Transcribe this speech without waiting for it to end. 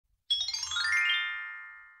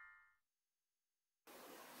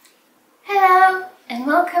and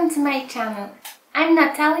welcome to my channel. I'm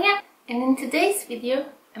Natalia, and in today's video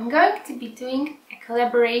I'm going to be doing a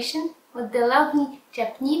collaboration with the lovely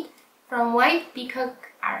Japneet from White Peacock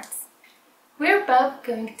Arts. We're both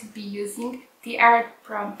going to be using the art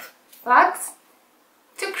prompt Fox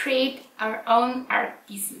to create our own art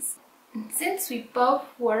pieces. And since we both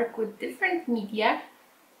work with different media,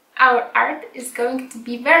 our art is going to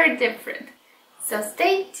be very different. So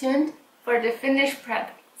stay tuned for the finished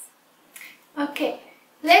products. Okay,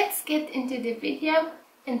 let's get into the video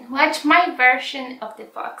and watch my version of the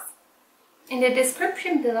fox. In the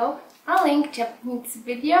description below, I'll link Japneet's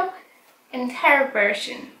video and her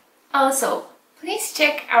version. Also, please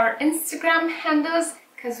check our Instagram handles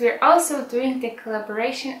because we're also doing the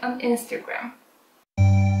collaboration on Instagram.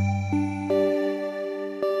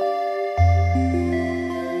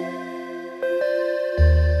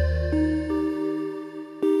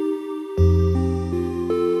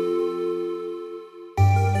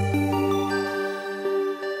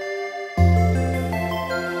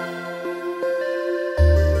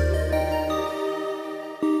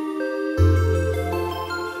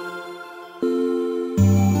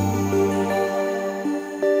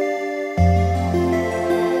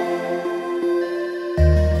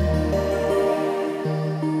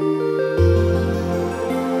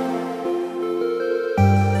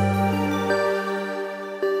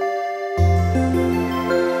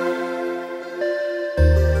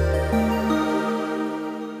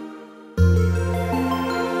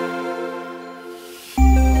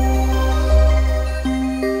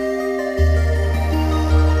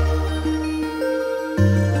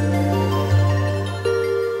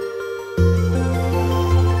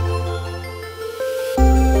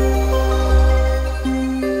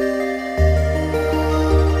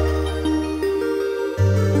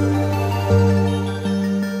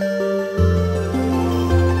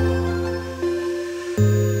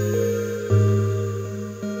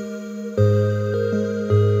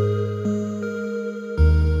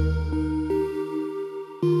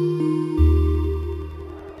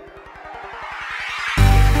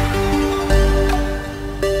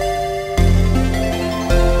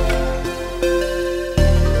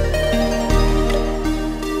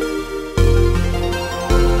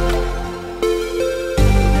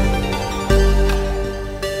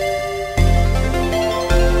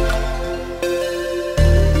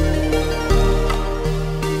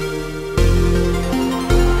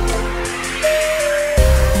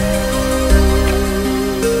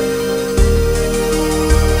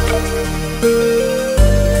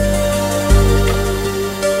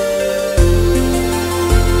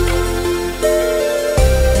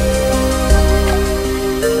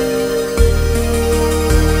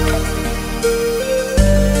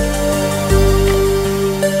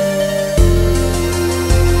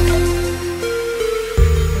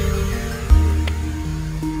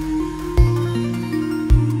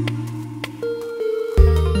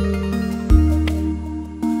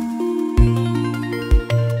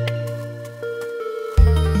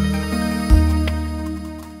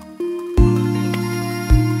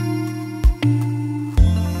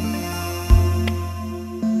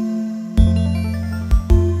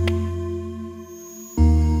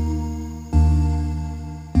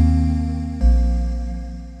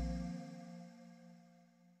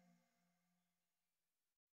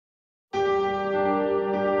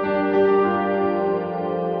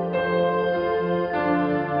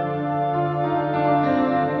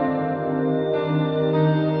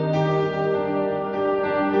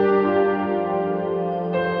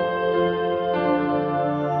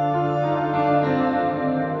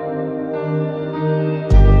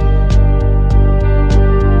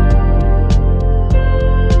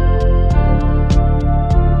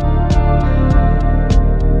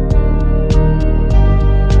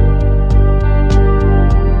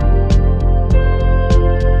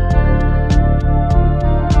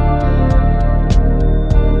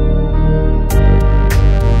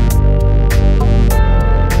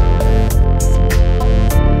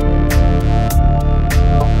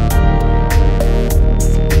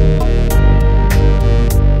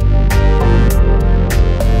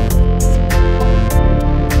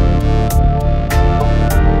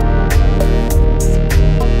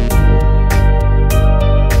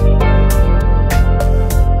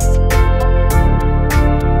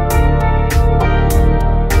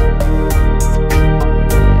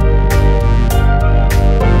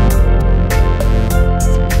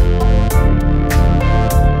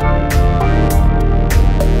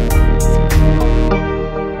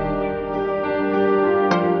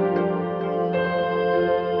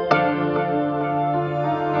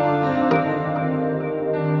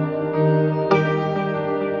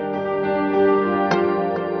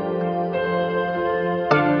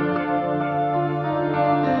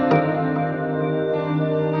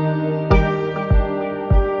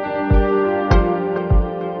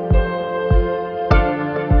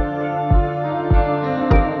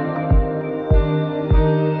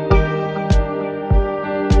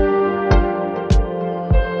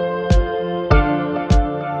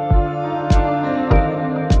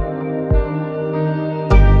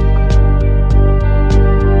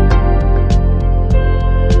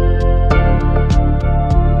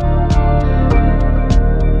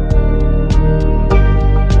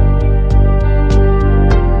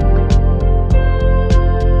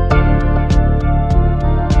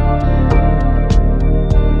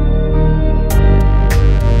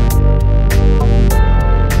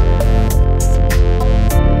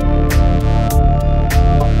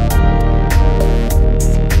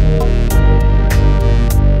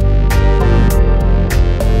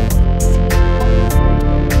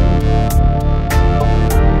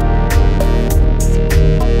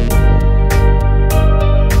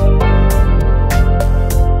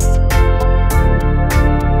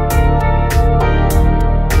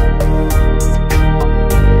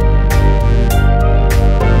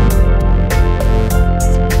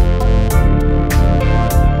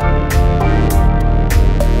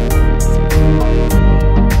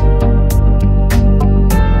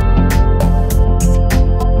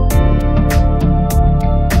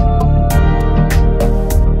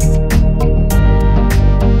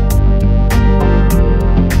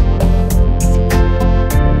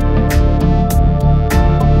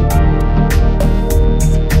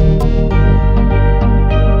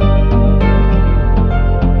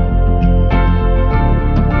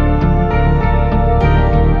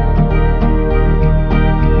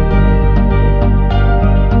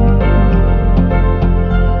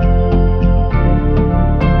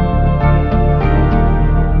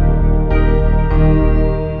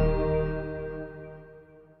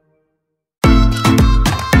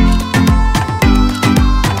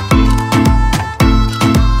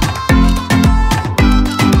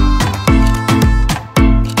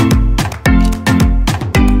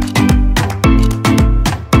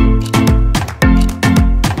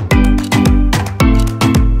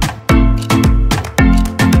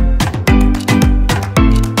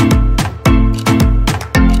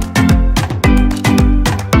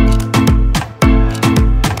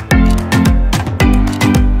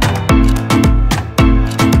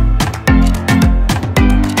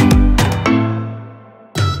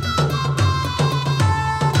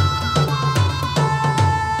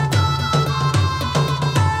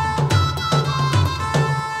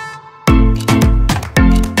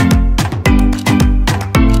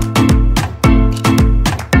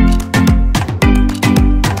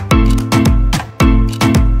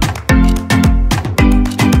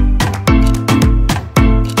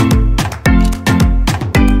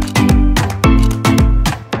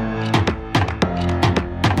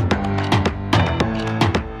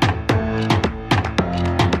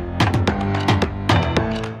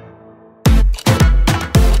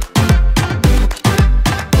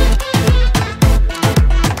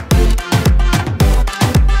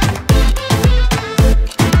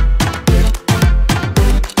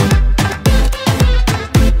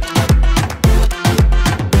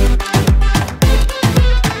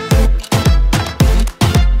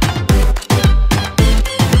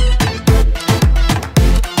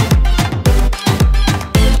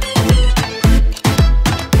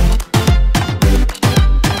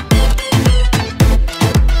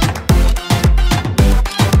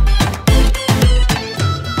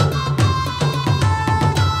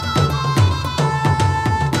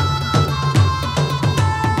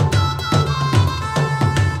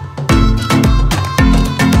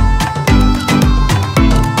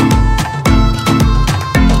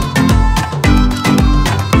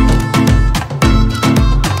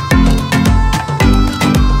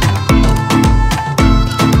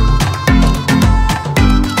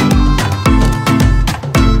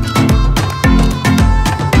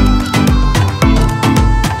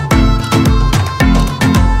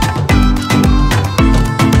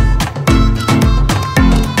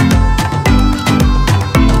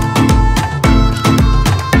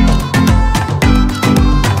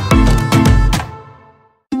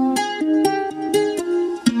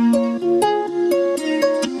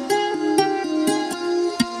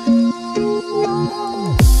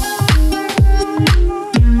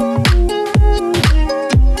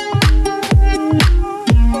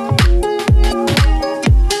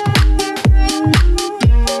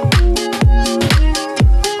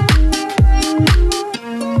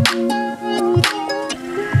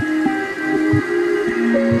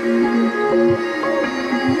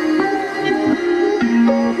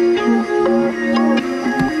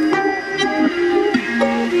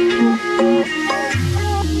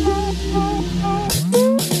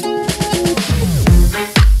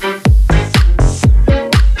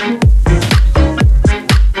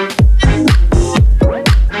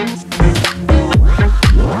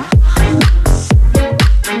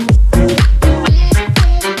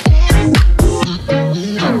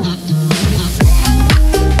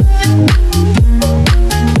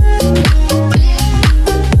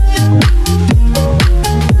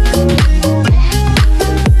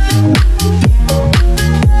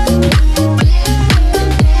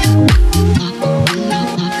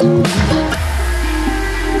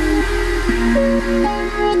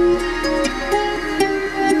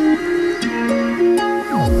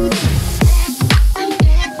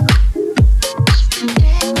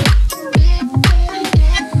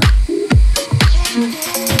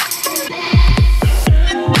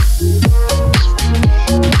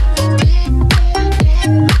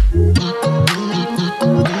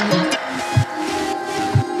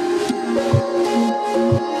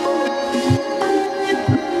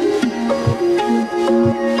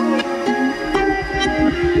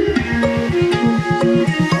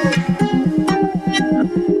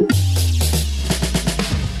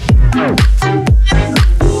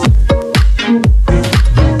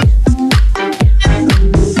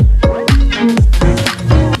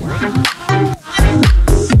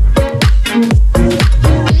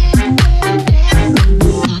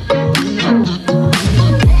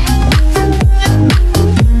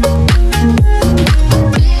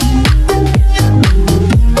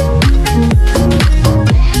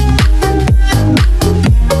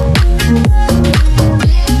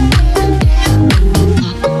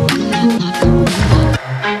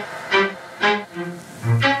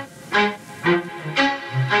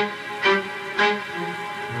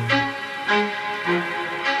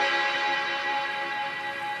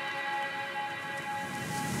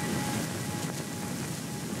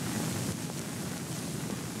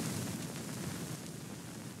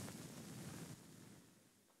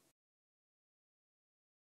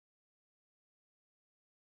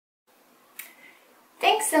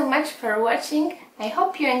 so much for watching. I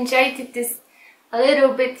hope you enjoyed this a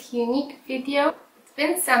little bit unique video. It's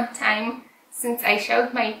been some time since I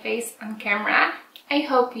showed my face on camera. I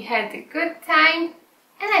hope you had a good time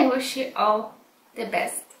and I wish you all the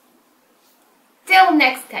best. Till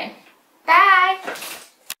next time. Bye!